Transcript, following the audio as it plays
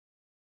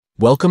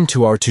Welcome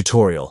to our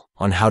tutorial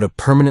on how to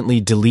permanently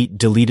delete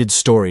deleted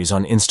stories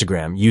on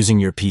Instagram using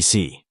your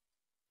PC.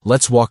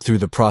 Let's walk through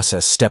the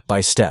process step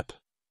by step.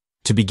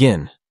 To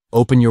begin,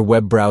 open your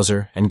web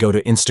browser and go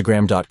to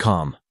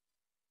Instagram.com.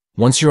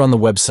 Once you're on the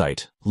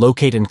website,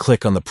 locate and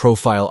click on the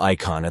profile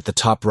icon at the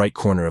top right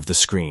corner of the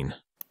screen.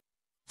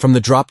 From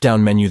the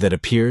drop-down menu that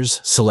appears,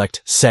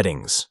 select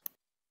Settings.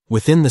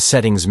 Within the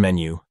Settings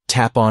menu,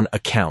 tap on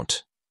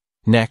Account.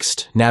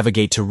 Next,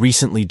 navigate to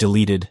Recently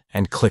Deleted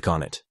and click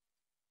on it.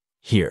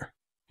 Here,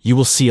 you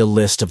will see a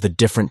list of the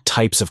different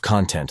types of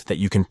content that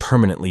you can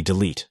permanently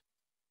delete.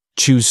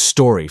 Choose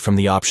Story from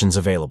the options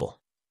available.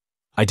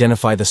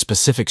 Identify the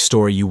specific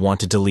story you want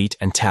to delete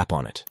and tap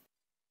on it.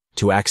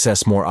 To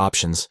access more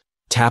options,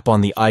 tap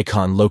on the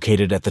icon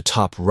located at the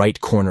top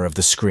right corner of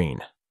the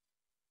screen.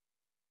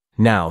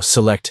 Now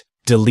select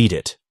Delete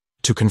It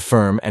to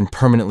confirm and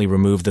permanently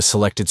remove the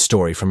selected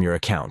story from your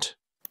account.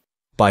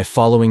 By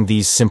following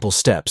these simple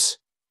steps,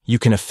 you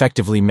can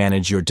effectively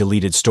manage your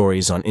deleted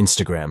stories on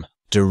Instagram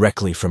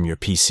directly from your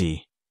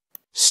PC.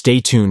 Stay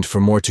tuned for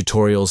more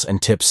tutorials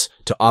and tips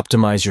to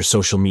optimize your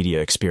social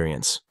media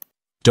experience.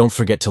 Don't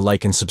forget to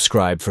like and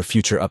subscribe for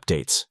future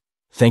updates.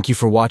 Thank you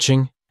for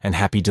watching and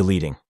happy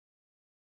deleting.